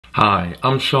Hi,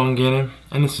 I'm Sean Gannon,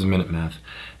 and this is Minute Math,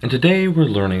 and today we're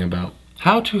learning about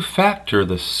how to factor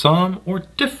the sum or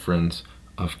difference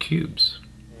of cubes.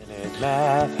 Minute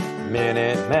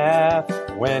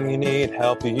Math, when you need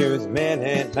help you use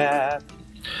Minute Math.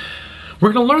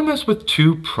 We're going to learn this with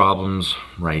two problems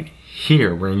right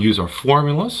here. We're going to use our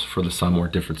formulas for the sum or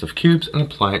difference of cubes and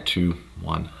apply it to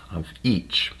one of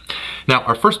each. Now,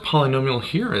 our first polynomial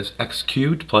here is x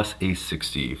cubed plus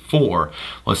a64.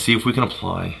 Let's see if we can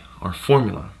apply our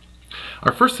formula.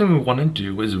 Our first thing we want to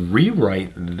do is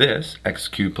rewrite this x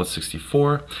cubed plus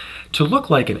 64 to look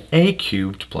like an a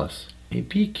cubed plus a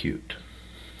b cubed.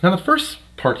 Now, the first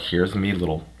part here is going to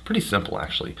be pretty simple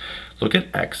actually. Look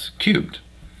at x cubed.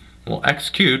 Well, x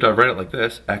cubed, I write it like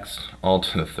this, x all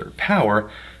to the third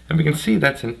power, and we can see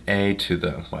that's an a to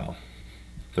the,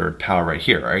 third power right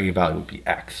here. Our a value would be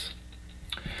x.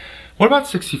 What about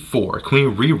 64? Can we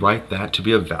rewrite that to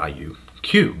be a value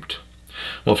cubed?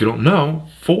 Well, if you don't know,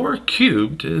 4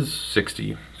 cubed is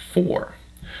 64.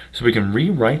 So we can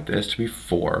rewrite this to be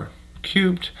 4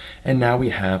 cubed, and now we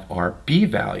have our b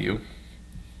value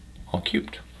all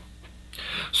cubed.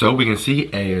 So we can see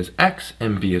a is x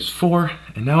and b is 4,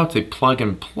 and now it's a plug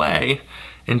and play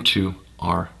into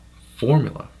our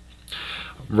formula.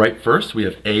 Right first, we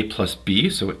have a plus b,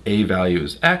 so a value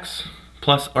is x,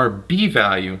 plus our b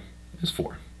value is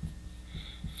 4.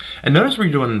 And notice we're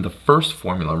doing the first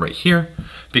formula right here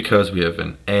because we have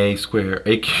an a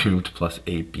cubed plus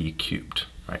ab cubed,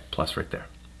 right? Plus right there.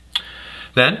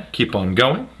 Then, keep on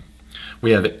going.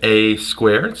 We have a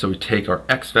squared, so we take our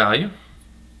x value,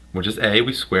 which is a,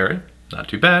 we square it, not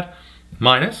too bad,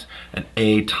 minus an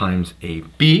a times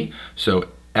ab, so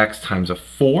x times a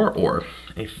 4, or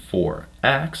a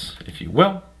 4x, if you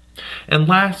will. And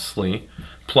lastly,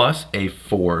 plus a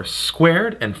 4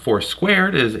 squared, and 4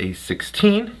 squared is a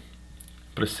 16,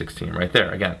 put a 16 right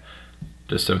there, again,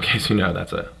 just so in case you know,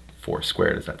 that's a 4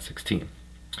 squared is that 16.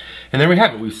 And there we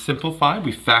have it, we simplified,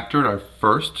 we factored our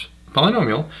first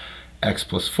polynomial, x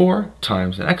plus 4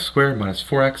 times an x squared minus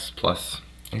 4x plus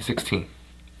a 16.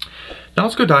 Now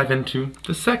let's go dive into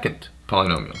the second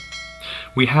polynomial.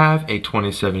 We have a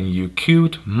 27u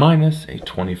cubed minus a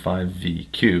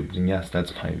 25v cubed. And yes,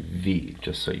 that's my v,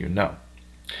 just so you know.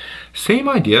 Same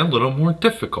idea, a little more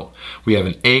difficult. We have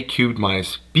an a cubed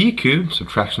minus b cubed,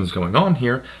 subtraction's going on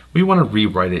here. We want to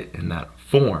rewrite it in that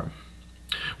form.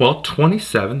 Well,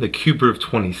 27, the cube root of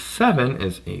 27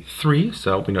 is a 3,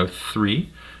 so we know 3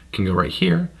 can go right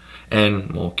here.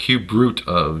 And, well, cube root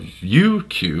of u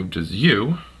cubed is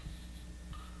u.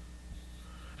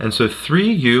 And so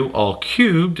 3u all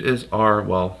cubed is our,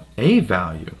 a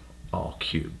value all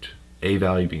cubed. A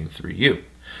value being 3u.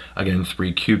 Again,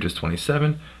 3 cubed is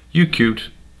 27, u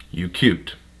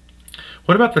cubed.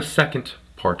 What about the second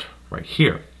part right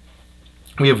here?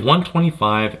 We have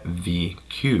 125v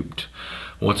cubed.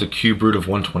 What's a cube root of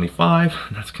 125?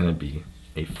 That's going to be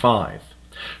a 5.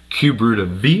 Cube root of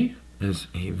v is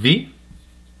a v,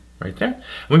 right there.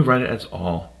 And we write it as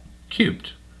all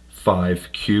cubed. 5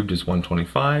 cubed is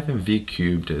 125, and v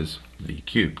cubed is v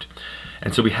cubed.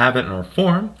 And so we have it in our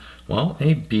form,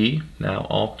 a b now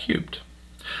all cubed.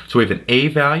 So we have an a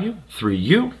value,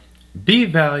 3u, b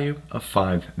value of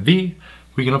 5v.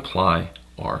 We can apply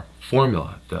our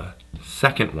formula, the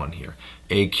second one here.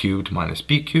 A cubed minus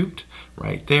b cubed,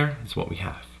 right there is what we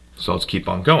have. So let's keep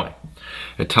on going.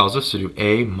 It tells us to do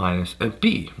a minus a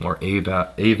b, where a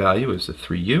value is a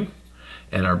 3u,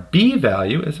 and our b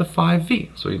value is a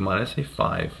 5v, so we minus a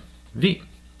 5v.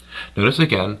 Notice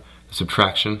again, the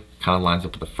subtraction kind of lines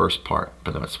up with the first part,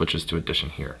 but then it switches to addition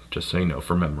here, just so you know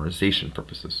for memorization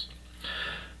purposes.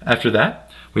 After that,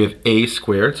 we have a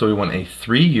squared, so we want a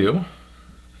 3u.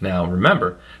 Now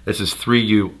remember, this is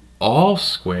 3u all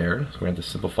squared, so we're going to have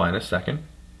to simplify in a second,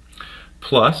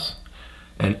 plus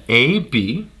an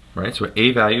ab, right, so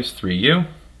a value is 3u,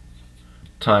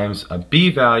 times a b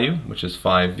value, which is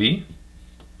 5v,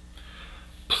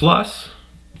 plus,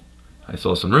 I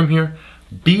still have some room here,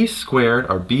 b squared,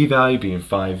 our b value being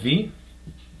 5v,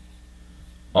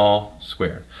 all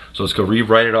squared. So let's go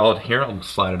rewrite it all in here. I'll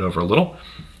slide it over a little.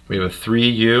 We have a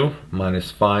 3u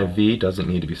minus 5v, doesn't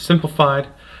need to be simplified,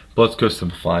 but let's go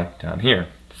simplify down here.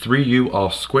 3u all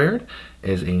squared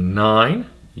is a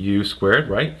 9u squared,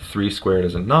 right? 3 squared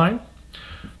is a 9,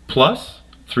 plus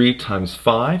 3 times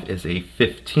 5 is a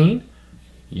 15uv,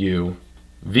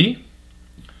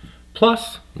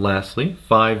 plus, lastly,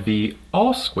 5v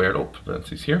all squared,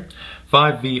 parentheses here,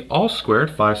 5v all squared,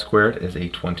 5 squared is a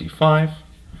 25,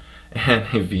 and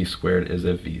a v squared is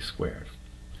a v squared.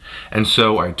 And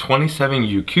so our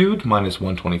 27u cubed minus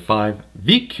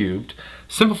 125v cubed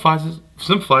simplifies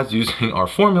simplifies using our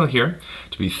formula here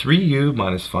to be 3u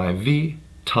minus 5v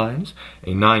times a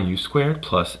 9u squared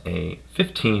plus a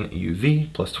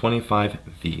 15uv plus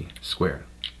 25v squared.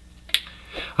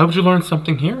 I hope you learned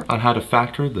something here on how to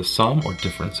factor the sum or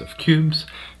difference of cubes.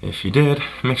 If you did,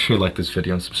 make sure you like this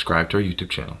video and subscribe to our YouTube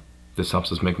channel. This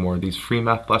helps us make more of these free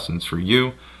math lessons for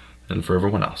you and for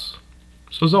everyone else.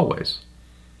 So as always,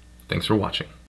 thanks for watching.